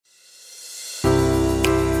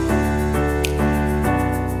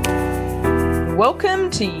Welcome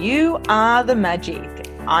to You Are the Magic.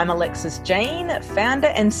 I'm Alexis Jane, founder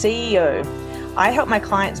and CEO. I help my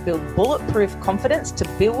clients build bulletproof confidence to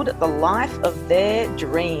build the life of their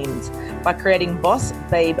dreams by creating boss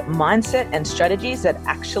babe mindset and strategies that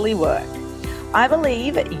actually work. I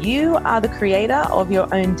believe you are the creator of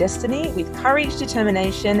your own destiny with courage,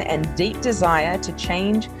 determination, and deep desire to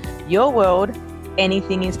change your world.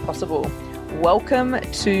 Anything is possible. Welcome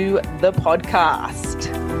to the podcast.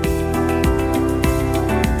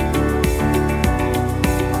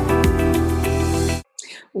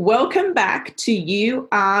 Welcome back to You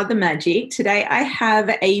Are the Magic. Today I have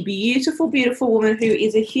a beautiful, beautiful woman who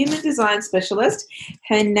is a human design specialist.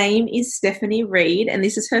 Her name is Stephanie Reed, and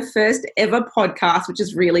this is her first ever podcast, which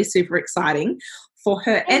is really super exciting for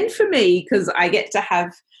her and for me because I get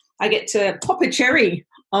to pop a cherry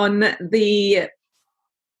on the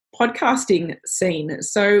podcasting scene.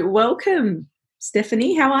 So welcome,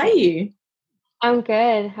 Stephanie. How are you? I'm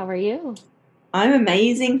good. How are you? I'm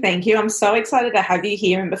amazing, thank you. I'm so excited to have you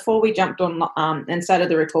here. And before we jumped on and started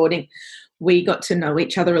the recording, we got to know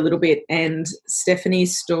each other a little bit. And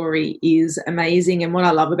Stephanie's story is amazing. And what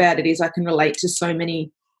I love about it is I can relate to so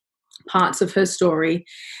many parts of her story.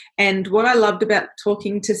 And what I loved about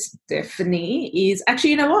talking to Stephanie is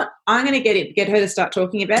actually, you know what? I'm going to get her to start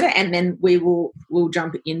talking about it, and then we'll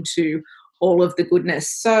jump into all of the goodness.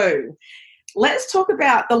 So let's talk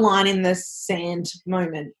about the line in the sand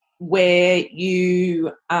moment, where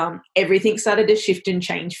you everything started to shift and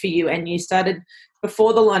change for you, and you started,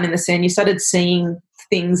 before the line in the sand, you started seeing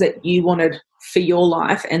things that you wanted for your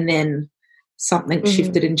life, and then something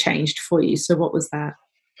shifted and changed for you. So what was that?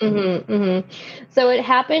 So it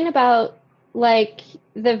happened about, like,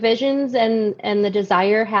 the visions and the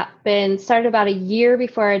desire started about a year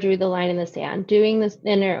before I drew the line in the sand, doing this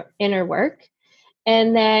inner work.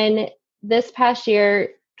 And then this past year,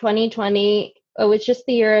 2020, it was just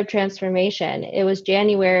the year of transformation. It was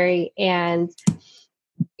January, and,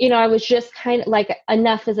 I was just kind of like,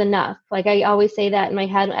 enough is enough. Like, I always say that in my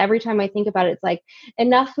head. Every time I think about it, it's like,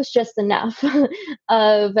 enough was just enough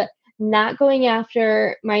of not going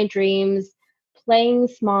after my dreams, playing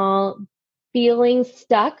small, feeling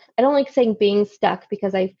stuck. I don't like saying being stuck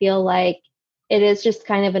because I feel like it is just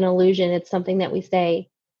kind of an illusion. It's something that we say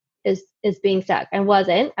is being stuck. I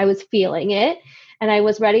wasn't. I was feeling it. And I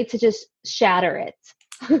was ready to just shatter it.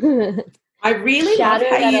 I really shatter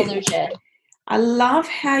love how that illusion. I love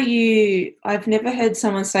how I've never heard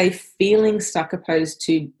someone say feeling stuck opposed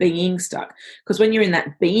to being stuck. Because when you're in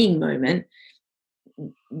that being moment,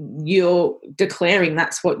 you're declaring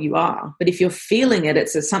that's what you are. But if you're feeling it,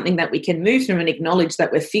 it's something that we can move through and acknowledge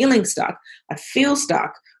that we're feeling stuck. I feel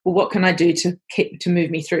stuck. Well, what can I do to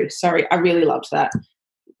move me through? Sorry, I really loved that.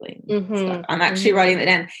 I'm actually writing that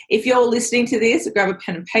down. If you're listening to this, grab a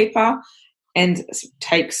pen and paper and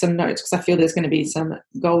take some notes, because I feel there's going to be some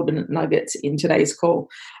golden nuggets in today's call.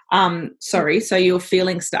 So you're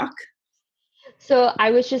feeling stuck? So I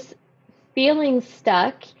was just feeling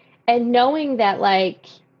stuck, and knowing that, like,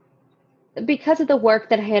 because of the work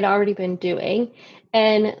that I had already been doing,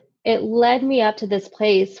 and it led me up to this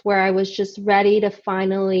place where I was just ready to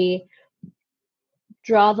finally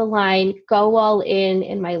draw the line, go all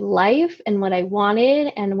in my life and what I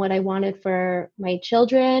wanted for my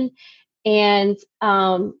children, and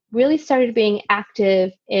really started being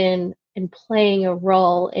active in playing a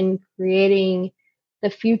role in creating the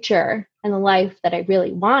future and the life that I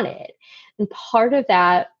really wanted. And part of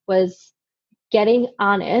that was getting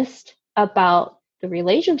honest about the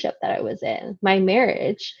relationship that I was in, my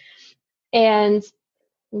marriage. And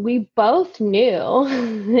we both knew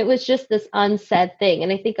it was just this unsaid thing.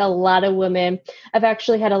 And I think I've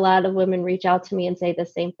actually had a lot of women reach out to me and say the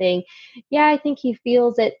same thing. Yeah, I think he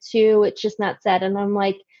feels it too. It's just not said. And I'm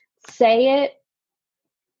like, say it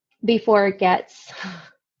before it gets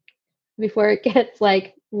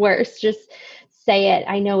like worse. Just say it.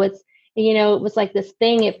 I know it was like this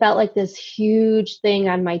thing. It felt like this huge thing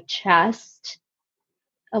on my chest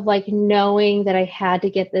of, like, knowing that I had to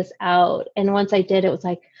get this out. And once I did, it was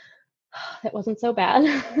like, oh, that wasn't so bad.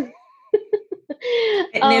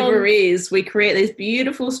 It never is. We create these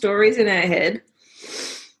beautiful stories in our head.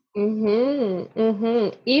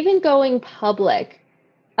 Even going public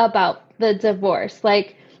about the divorce,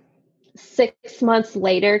 like 6 months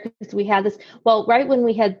later, because we had this, right when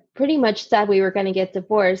we had pretty much said we were going to get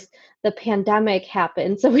divorced, the pandemic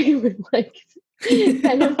happened. So we were like,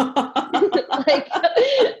 kind of like,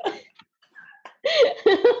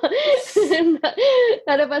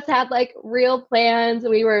 none of us had, like, real plans.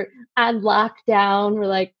 We were on lockdown. We're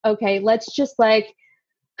like, okay, let's just like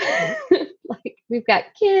we've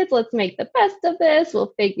got kids, let's make the best of this,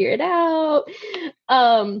 we'll figure it out.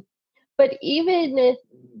 But even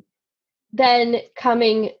then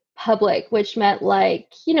coming public, which meant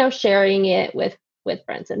like, sharing it with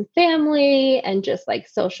friends and family and just like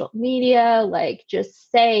social media, like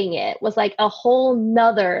just saying it was like a whole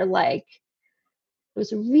nother, like, it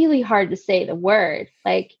was really hard to say the word,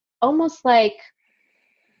 like almost like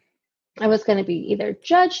I was going to be either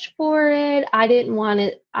judged for it. I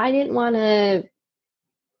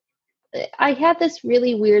had this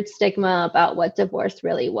really weird stigma about what divorce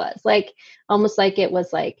really was, like almost like it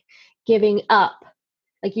was like giving up,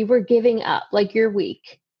 like you were giving up, like you're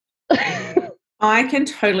weak. I can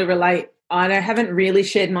totally relate. I haven't really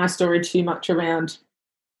shared my story too much around.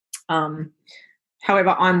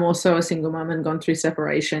 However, I'm also a single mum and gone through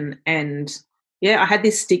separation. And I had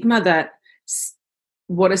this stigma that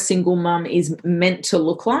what a single mum is meant to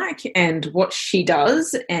look like and what she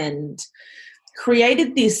does, and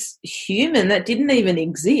created this human that didn't even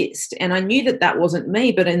exist. And I knew that that wasn't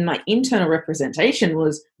me, but in my internal representation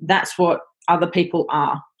was that's what other people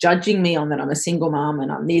are judging me on, that I'm a single mom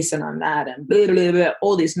and I'm this and I'm that and blah, blah, blah,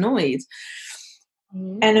 all this noise.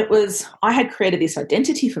 And it was, I had created this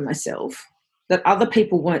identity for myself that other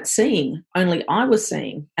people weren't seeing, only I was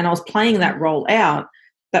seeing. And I was playing that role out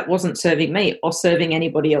that wasn't serving me or serving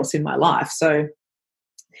anybody else in my life. So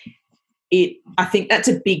I think that's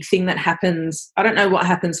a big thing that happens. I don't know what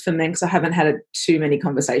happens for men because I haven't had too many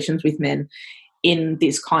conversations with men in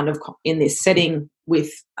this setting with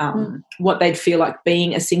what they'd feel like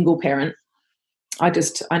being a single parent. I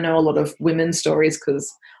know a lot of women's stories because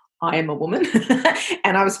I am a woman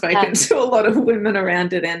and I've spoken to a lot of women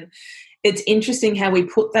around it, and it's interesting how we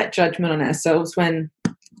put that judgment on ourselves when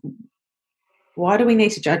why do we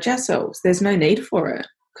need to judge ourselves? There's no need for it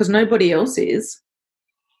because nobody else is.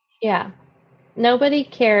 Yeah. Nobody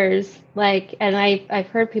cares. Like, and I've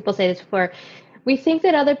heard people say this before. We think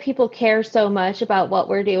that other people care so much about what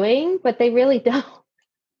we're doing, but they really don't.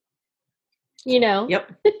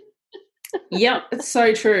 Yep. Yep. It's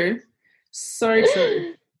so true. So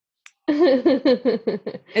true.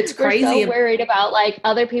 It's crazy. We're so worried about like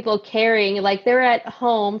other people caring. Like they're at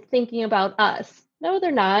home thinking about us. No,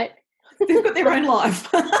 they're not. They've got their own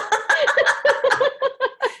life. They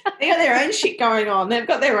got their own shit going on. They've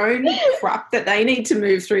got their own crap that they need to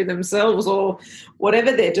move through themselves or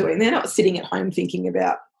whatever they're doing. They're not sitting at home thinking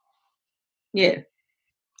about,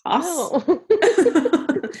 us. No.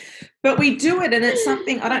 But we do it, and it's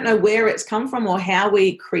something, I don't know where it's come from or how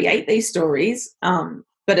we create these stories,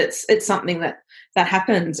 but it's something that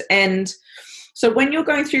happens. And so when you're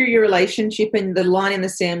going through your relationship and the line in the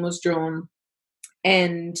sand was drawn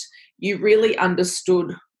and you really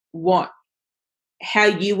understood how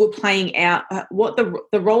you were playing out, what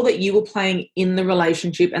the role that you were playing in the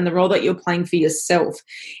relationship and the role that you're playing for yourself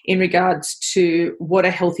in regards to what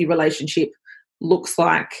a healthy relationship looks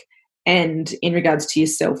like and in regards to your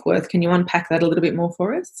self-worth. Can you unpack that a little bit more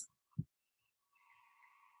for us?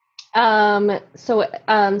 Sorry. So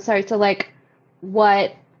like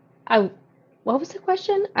what was the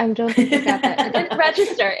question? I don't think I got that. It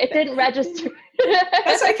didn't register.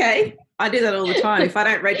 That's okay. I do that all the time. If I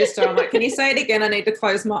don't register, I'm like, can you say it again? I need to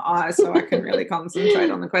close my eyes so I can really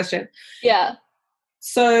concentrate on the question. Yeah.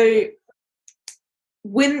 So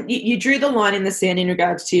when you drew the line in the sand in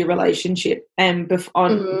regards to your relationship, and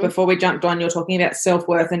before we jumped on, you're talking about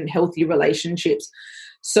self-worth and healthy relationships.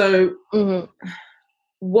 So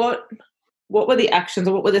what were the actions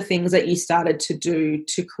or what were the things that you started to do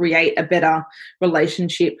to create a better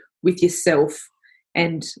relationship with yourself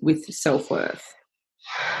and with self-worth?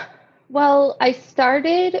 Well, I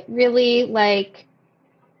started really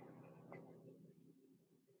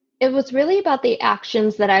it was really about the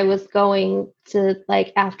actions that I was going to,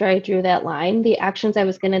 like, after I drew that line, the actions I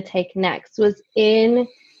was going to take next was in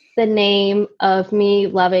the name of me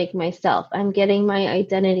loving myself. I'm getting my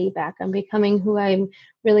identity back. I'm becoming who I'm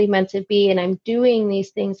really meant to be. And I'm doing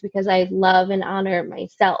these things because I love and honor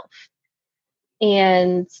myself.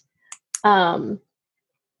 And I'm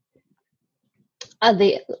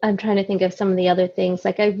trying to think of some of the other things.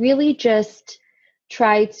 Like I really just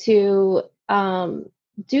try to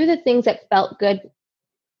do the things that felt good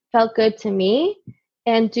to me,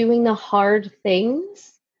 and doing the hard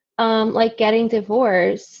things, like getting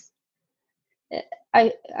divorced.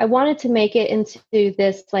 I wanted to make it into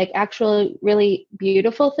this like actual really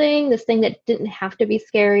beautiful thing, this thing that didn't have to be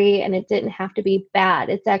scary and it didn't have to be bad.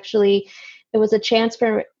 It was a chance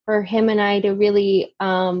for him and I to really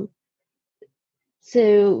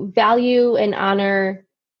to value and honor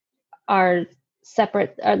our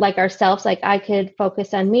separate, like ourselves. Like I could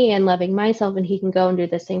focus on me and loving myself, and he can go and do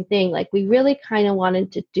the same thing. Like we really kind of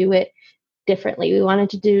wanted to do it differently. We wanted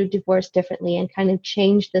to do divorce differently and kind of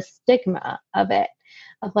change the stigma of it,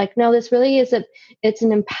 of like, no, this really is it's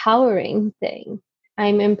an empowering thing.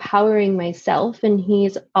 I'm empowering myself, and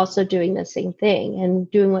he's also doing the same thing and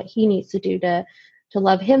doing what he needs to do to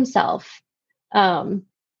love himself.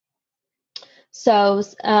 So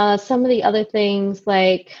some of the other things,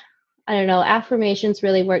 like, I don't know, affirmations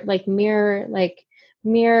really work, like mirror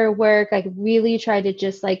work. Like really try to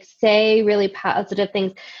just like say really positive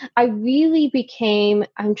things. I'm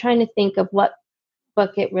trying to think of what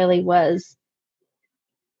book it really was.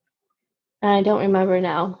 I don't remember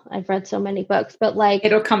now. I've read so many books, but like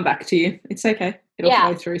it'll come back to you. It's okay. It'll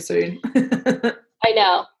flow through soon. I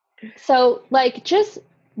know. So like just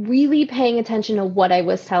really paying attention to what I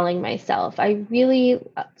was telling myself. I really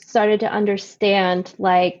started to understand,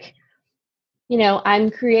 like, you know, I'm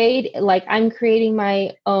creating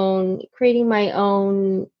my own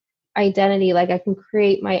identity. Like I can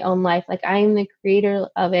create my own life. Like I'm the creator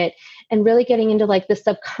of it, and really getting into like the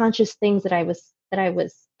subconscious things that I was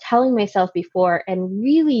telling myself before, and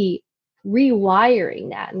really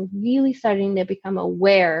rewiring that, and really starting to become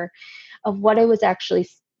aware of what I was actually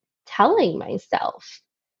telling myself.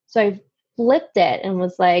 So I flipped it and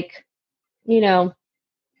was like, you know,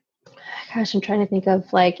 gosh, I'm trying to think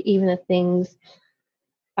of like even the things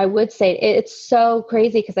I would say. It's so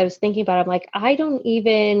crazy because I was thinking about it. I'm like, I don't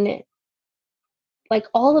even, like,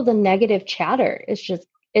 all of the negative chatter is just,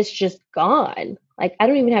 it's just gone. Like I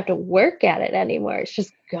don't even have to work at it anymore. It's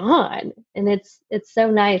just gone. And it's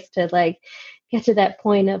so nice to like get to that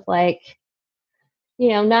point of like, you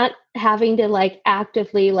know, not having to like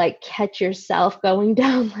actively like catch yourself going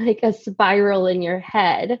down like a spiral in your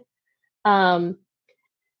head.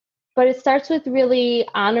 But it starts with really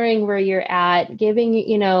honoring where you're at, giving,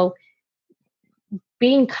 you know,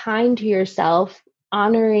 being kind to yourself,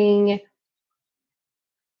 honoring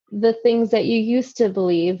the things that you used to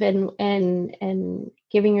believe, and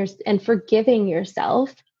forgiving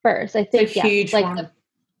yourself first. I think, it's a huge one.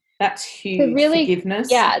 That's huge. Really, forgiveness.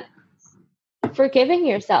 Yeah. Forgiving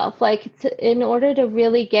yourself, like in order to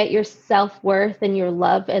really get your self-worth and your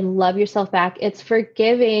love and love yourself back, it's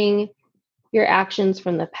forgiving your actions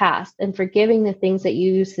from the past and forgiving the things that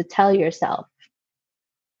you used to tell yourself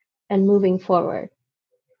and moving forward.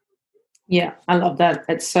 Yeah, I love that.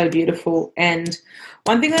 It's so beautiful. And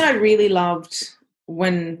one thing that I really loved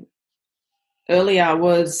when earlier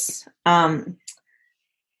was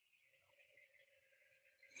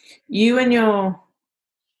you and your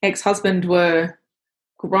ex-husband were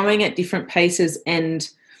growing at different paces and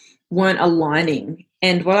weren't aligning.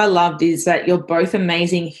 And what I loved is that you're both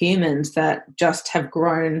amazing humans that just have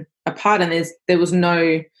grown apart, and there was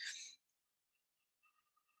no,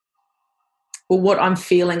 well, what I'm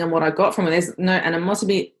feeling and what I got from it. There's no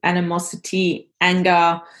animosity,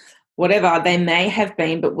 anger, whatever they may have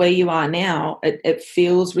been, but where you are now, it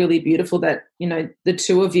feels really beautiful that, you know, the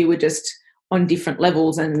two of you were just on different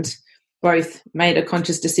levels and both made a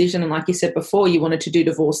conscious decision. And like you said before, you wanted to do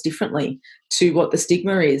divorce differently to what the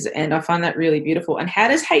stigma is. And I find that really beautiful. And how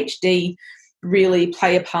does HD really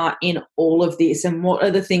play a part in all of this? And what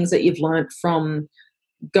are the things that you've learned from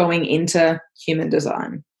going into human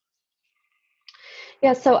design?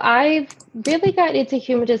 Yeah, so I've really got into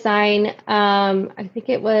human design. I think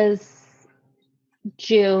it was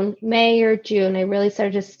May or June. I really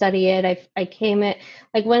started to study it. I came at,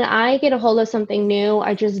 like, when I get a hold of something new,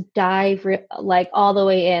 I just dive like all the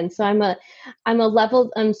way in. So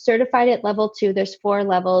I'm certified at level 2. There's 4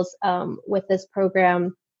 levels with this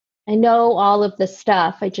program. I know all of the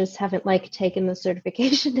stuff. I just haven't like taken the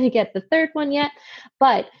certification to get the 3rd one yet.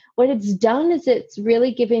 But what it's done is it's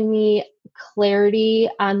really given me clarity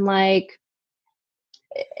on like,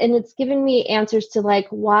 and it's given me answers to like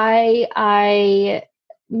why I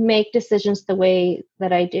make decisions the way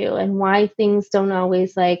that I do, and why things don't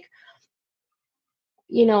always, like,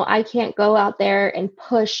 you know, I can't go out there and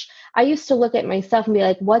push. I used to look at myself and be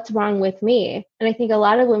like, what's wrong with me? And I think a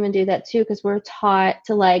lot of women do that too, because we're taught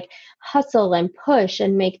to like hustle and push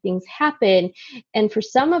and make things happen. And for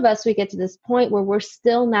some of us, we get to this point where we're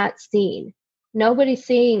still not seen. Nobody's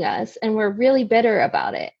seeing us, and we're really bitter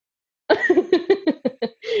about it.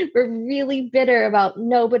 We're really bitter about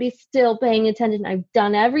nobody's still paying attention. I've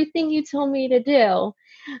done everything you told me to do.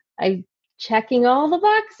 I'm checking all the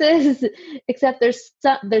boxes, except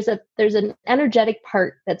there's an energetic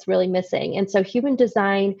part that's really missing. And so human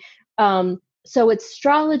design so it's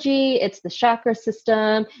astrology, it's the chakra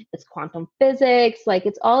system, it's quantum physics, like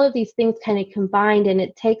it's all of these things kind of combined, and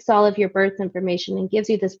it takes all of your birth information and gives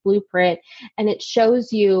you this blueprint, and it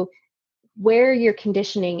shows you where your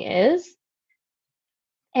conditioning is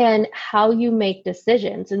and how you make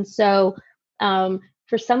decisions. And so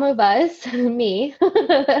for some of us, me,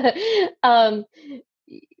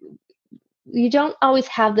 you don't always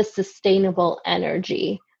have the sustainable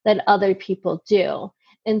energy that other people do.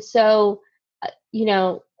 And so,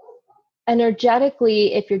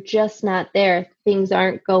 energetically, if you're just not there, things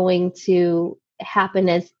aren't going to happen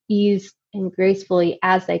as easy and gracefully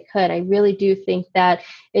as they could. I really do think that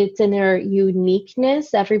it's in their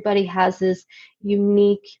uniqueness. Everybody has this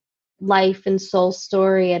unique life and soul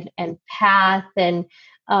story and path and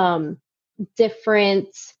different.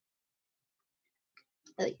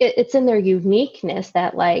 It's in their uniqueness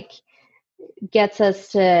that like gets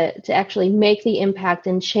us to actually make the impact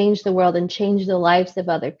and change the world and change the lives of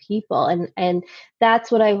other people. And that's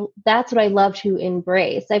what I love to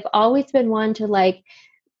embrace. I've always been one to like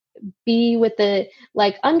be with the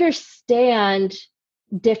like understand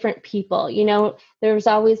different people. There's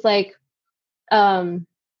always like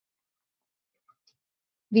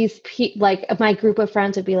like my group of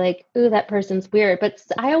friends would be like, ooh, that person's weird. But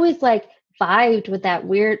I always like vibed with that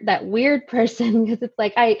weird person, because it's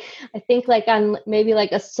like I think like on maybe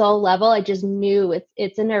like a soul level, I just knew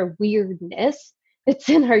it's in our weirdness, it's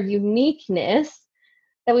in our uniqueness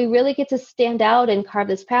that we really get to stand out and carve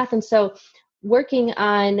this path. And so working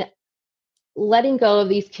on letting go of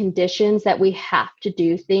these conditions that we have to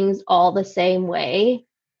do things all the same way,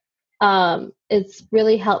 it's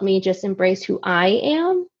really helped me just embrace who I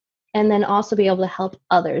am, and then also be able to help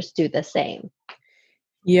others do the same.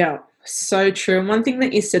 Yeah, so true. And one thing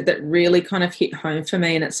that you said that really kind of hit home for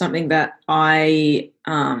me, and it's something that I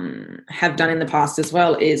have done in the past as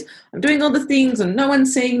well, is I'm doing all the things and no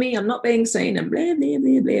one's seeing me, I'm not being seen, and blah, blah,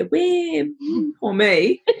 blah, blah, blah, or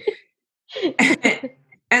me.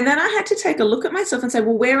 And then I had to take a look at myself and say,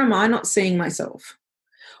 well, where am I not seeing myself?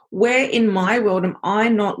 Where in my world am I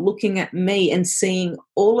not looking at me and seeing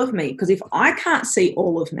all of me? Because if I can't see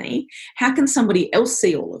all of me, how can somebody else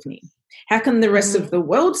see all of me? How can the rest of the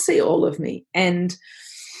world see all of me? And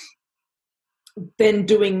then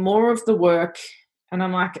doing more of the work, and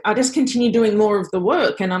I'm like, I just continue doing more of the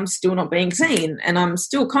work and I'm still not being seen, and I'm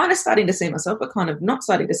still kind of starting to see myself, but kind of not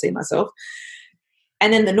starting to see myself.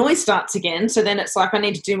 And then the noise starts again. So then it's like I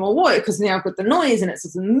need to do more work because now I've got the noise, and it's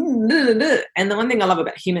just, and the one thing I love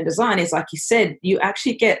about human design is, like you said, you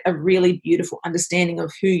actually get a really beautiful understanding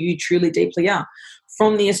of who you truly deeply are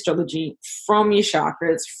from the astrology, from your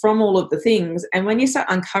chakras, from all of the things. And when you start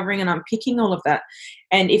uncovering and unpicking all of that,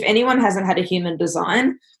 and if anyone hasn't had a human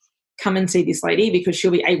design, come and see this lady, because she'll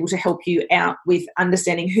be able to help you out with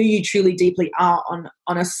understanding who you truly deeply are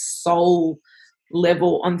on a soul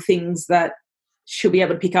level, on things that she'll be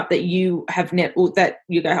able to pick up that you have that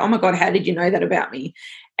you go, oh my God, how did you know that about me?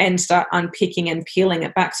 And start unpicking and peeling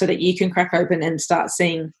it back so that you can crack open and start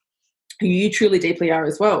seeing who you truly deeply are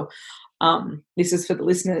as well. This is for the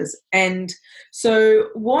listeners. And so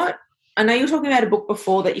I know you were talking about a book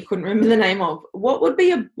before that you couldn't remember the name of. What would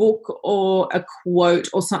be a book or a quote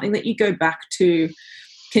or something that you go back to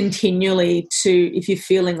continually to, if you're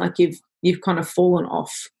feeling like you've kind of fallen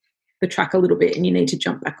off the track a little bit and you need to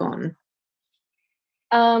jump back on?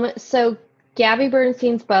 So Gabby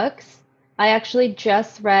Bernstein's books, I actually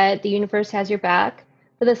just read The Universe Has Your Back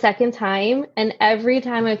for the second time. And every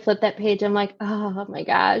time I flip that page, I'm like, oh my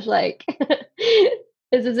gosh, like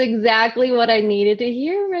this is exactly what I needed to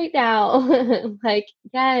hear right now. Like,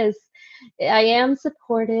 yes, I am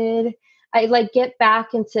supported. I like get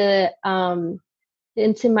back into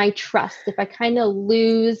my trust. If I kind of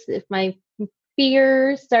lose, if my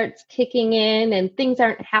fear starts kicking in and things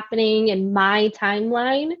aren't happening in my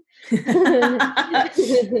timeline. It's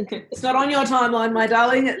not on your timeline, my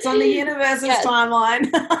darling. It's on the universe's timeline.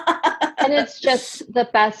 And it's just the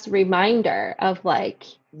best reminder of like,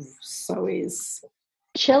 so is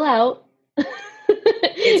chill out.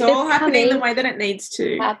 It's all happening the way that it needs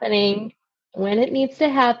to. Happening when it needs to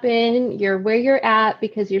happen. You're where you're at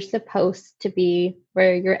because you're supposed to be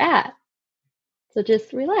where you're at. So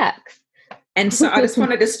just relax. And so I just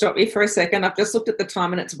wanted to stop you for a second. I've just looked at the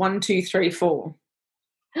time and it's 1, 2, 3, 4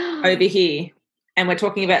 over here. And we're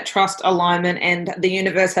talking about trust, alignment, and the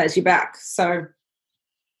universe has your back. So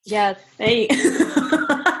yes. Hey.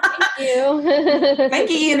 Thank you. Thank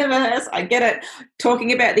you, universe. I get it.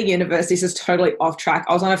 Talking about the universe, this is totally off track.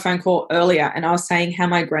 I was on a phone call earlier and I was saying how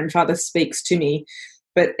my grandfather speaks to me,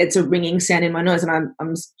 but it's a ringing sound in my nose, and I'm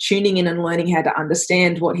tuning in and learning how to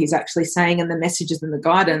understand what he's actually saying and the messages and the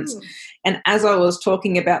guidance. And as I was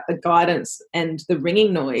talking about the guidance and the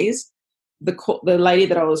ringing noise, the lady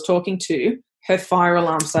that I was talking to, her fire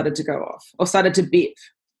alarm started to go off or started to beep.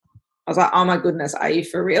 I was like, oh my goodness, are you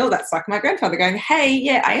for real? That's like my grandfather going, hey,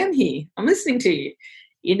 yeah, I am here. I'm listening to you.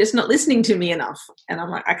 You're just not listening to me enough. And I'm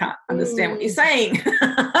like, I can't understand what you're saying.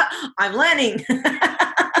 I'm learning.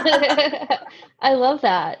 I love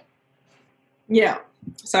that. Yeah.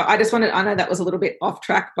 So I know that was a little bit off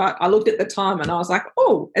track, but I looked at the time and I was like,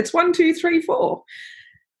 oh, it's 1, 2, 3, 4.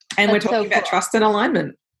 And That's we're talking about trust and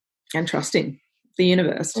alignment and trusting the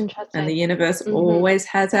universe. And the universe always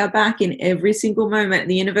has our back in every single moment.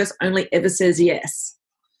 The universe only ever says yes.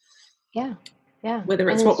 Yeah. Yeah. Whether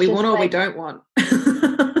it's what we want or we don't want.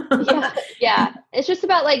 Yeah. It's just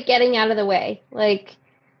about like getting out of the way. Like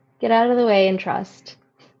get out of the way and trust.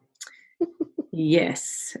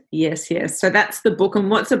 Yes. So that's the book. And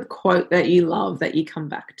what's a quote that you love that you come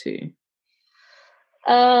back to?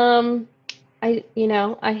 I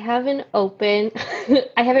have an open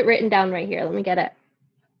I have it written down right here. Let me get it.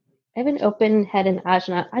 I have an open head in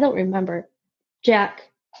Ajna. I don't remember. Jack.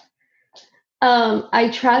 I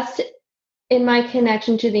trust in my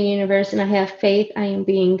connection to the universe and I have faith I am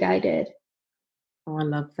being guided. Oh, I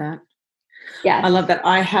love that. Yes. I love that.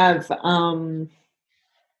 I have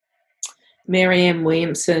Marianne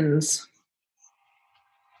Williamson's,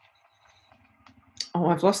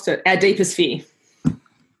 I've lost it. Our Deepest Fear.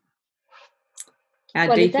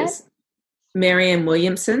 What is that? Marianne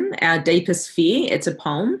Williamson, Our Deepest Fear. It's a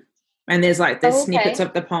poem. And there's snippets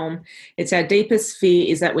of the poem. It's our deepest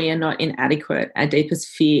fear is that we are not inadequate. Our deepest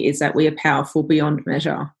fear is that we are powerful beyond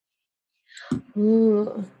measure.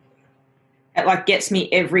 Ooh. It gets me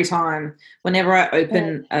every time. Whenever I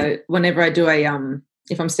open, whenever I do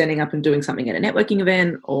if I'm standing up and doing something at a networking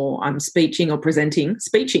event or I'm speeching,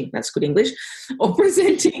 that's good English, or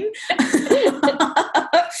presenting,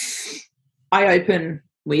 I open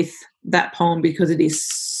with that poem because it is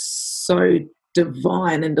so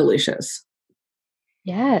divine and delicious.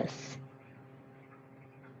 Yes,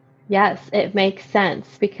 it makes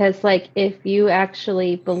sense because if you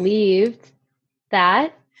actually believed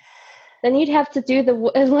that, then you'd have to do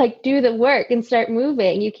the work and start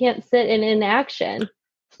moving. You can't sit in inaction.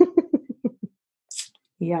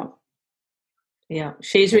 Yeah.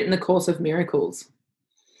 She's written the Course of Miracles,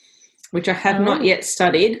 which I have not yet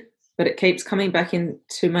studied, but it keeps coming back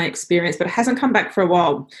into my experience, but it hasn't come back for a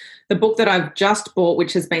while. The book that I've just bought,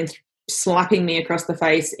 which has been slapping me across the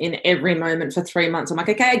face in every moment for 3 months, I'm like,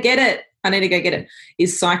 okay, I get it. I need to go get it,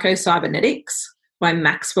 is Psycho-Cybernetics by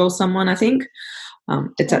Maxwell someone, I think.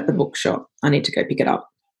 It's at the bookshop. I need to go pick it up.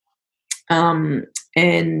 And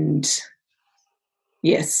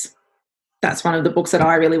yes, that's one of the books that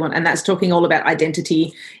I really want. And that's talking all about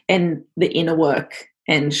identity and the inner work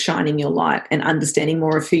and shining your light and understanding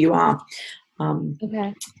more of who you are.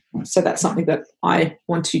 So that's something that I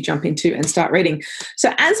want to jump into and start reading.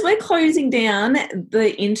 So as we're closing down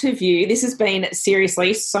the interview, this has been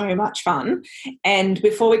seriously so much fun. And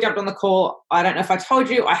before we jumped on the call, I don't know if I told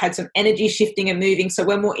you, I had some energy shifting and moving. So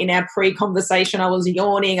when we're in our pre-conversation, I was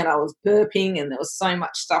yawning and I was burping and there was so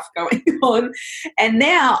much stuff going on. And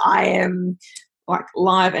now I am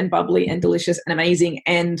live and bubbly and delicious and amazing.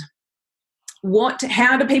 And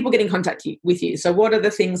how do people get in contact with you? So what are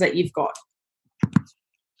the things that you've got?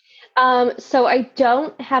 So I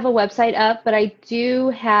don't have a website up, but I do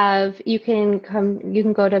have, you can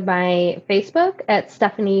go to my Facebook at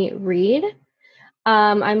Stephanie Reed.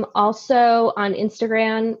 I'm also on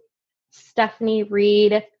Instagram, Stephanie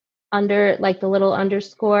Reed under the little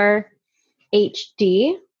underscore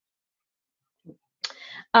HD.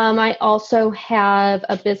 I also have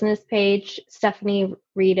a business page, Stephanie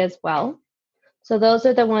Reed, as well. So those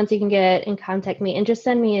are the ones you can get and contact me and just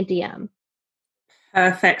send me a DM.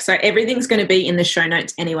 Perfect. So everything's going to be in the show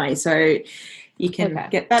notes anyway. So you can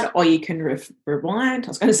get that, or you can rewind. I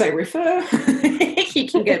was going to say refer. You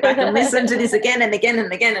can go back and listen to this again and again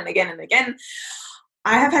and again and again and again.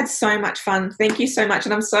 I have had so much fun. Thank you so much.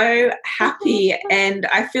 And I'm so happy and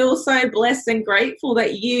I feel so blessed and grateful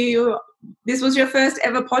that this was your first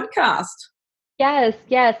ever podcast. Yes.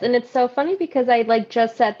 And it's so funny because I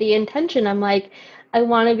just set the intention. I'm I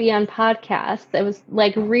want to be on podcasts. I was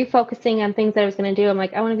refocusing on things that I was going to do. I'm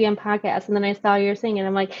I want to be on podcasts. And then I saw your thing and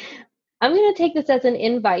I'm I'm going to take this as an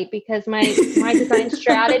invite because my design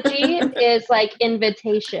strategy is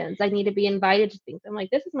invitations. I need to be invited to things. I'm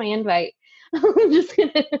this is my invite. I'm just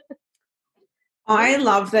going to. I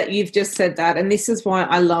love that you've just said that. And this is why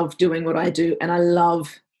I love doing what I do. And I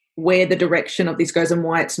love where the direction of this goes and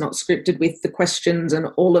why it's not scripted with the questions and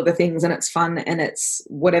all of the things, and it's fun and it's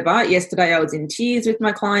whatever. Yesterday I was in tears with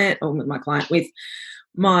my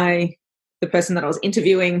the person that I was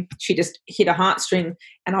interviewing, she just hit a heartstring,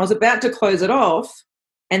 and I was about to close it off,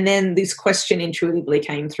 and then this question intuitively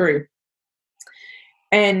came through.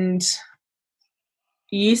 And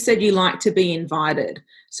you said you like to be invited.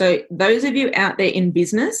 So those of you out there in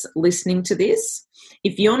business listening to this,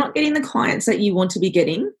 if you're not getting the clients that you want to be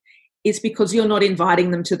getting, it's because you're not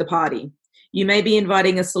inviting them to the party. You may be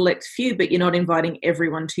inviting a select few, but you're not inviting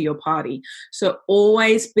everyone to your party. So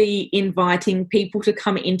always be inviting people to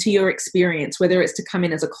come into your experience, whether it's to come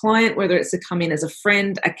in as a client, whether it's to come in as a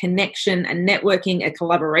friend, a connection, a networking, a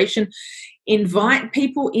collaboration. Invite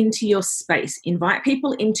people into your space. Invite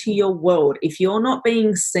people into your world. If you're not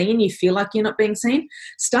being seen, you feel like you're not being seen,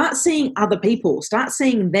 start seeing other people. Start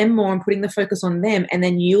seeing them more and putting the focus on them, and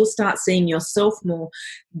then you'll start seeing yourself more.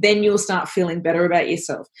 Then you'll start feeling better about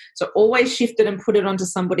yourself. So always shift it and put it onto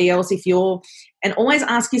somebody else. And always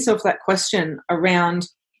ask yourself that question around,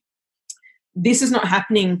 this is not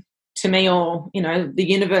happening to me, or, the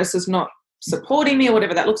universe is not supporting me, or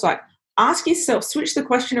whatever that looks like. Ask yourself, switch the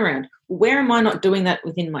question around. Where am I not doing that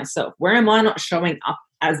within myself? Where am I not showing up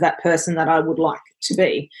as that person that I would like to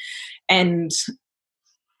be? And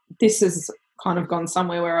this has kind of gone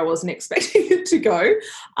somewhere where I wasn't expecting it to go,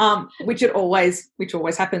 which always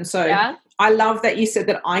happens. So yeah. I love that you said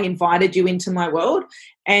that I invited you into my world,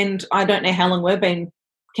 and I don't know how long we've been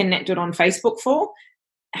connected on Facebook for.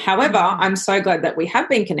 However, I'm so glad that we have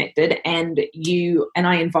been connected, and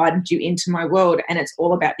I invited you into my world, and it's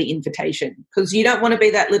all about the invitation, because you don't want to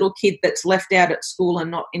be that little kid that's left out at school and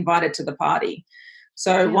not invited to the party.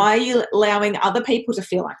 So why are you allowing other people to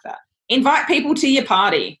feel like that? Invite people to your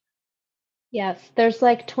party. Yes, there's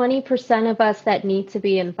like 20% of us that need to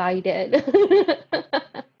be invited.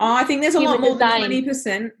 I think there's a lot more than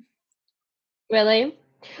 20%. Really?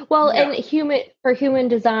 Well, and human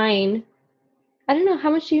design, I don't know, how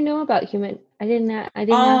much do you know about human? I didn't ask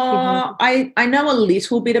you. I know a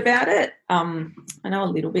little bit about it. And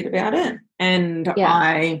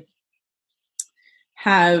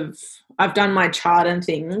I've done my chart and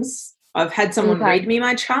things. I've had someone read me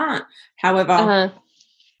my chart. However,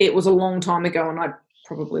 it was a long time ago, and I'd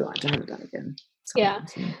probably like to have it done again.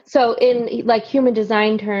 So in like human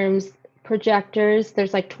design terms, projectors,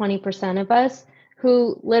 there's like 20% of us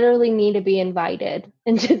who literally need to be invited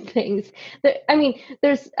into things.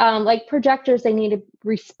 There's like projectors, they need to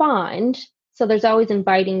respond. So there's always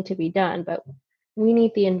inviting to be done, but we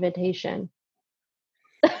need the invitation.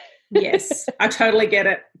 Yes, I totally get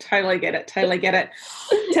it.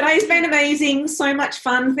 Today's been amazing. So much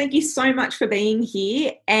fun. Thank you so much for being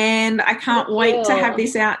here. And I can't wait to have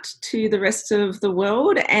this out to the rest of the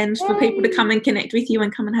world, and for people to come and connect with you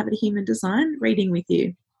and come and have a human design reading with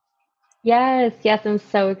you. Yes, I'm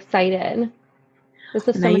so excited. This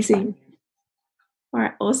is amazing. So much fun. All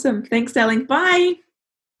right, awesome. Thanks, darling. Bye.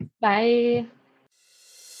 Bye.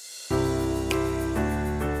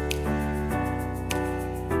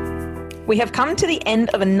 We have come to the end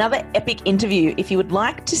of another epic interview. If you would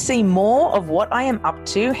like to see more of what I am up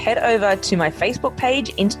to, head over to my Facebook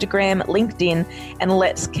page, Instagram, LinkedIn, and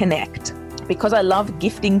let's connect. Because I love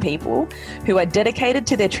gifting people who are dedicated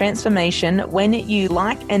to their transformation, when you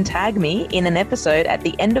like and tag me in an episode at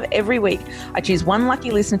the end of every week, I choose one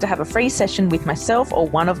lucky listener to have a free session with myself or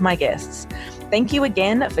one of my guests. Thank you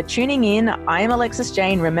again for tuning in. I am Alexis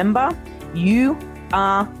Jane. Remember, you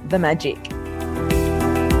are the magic.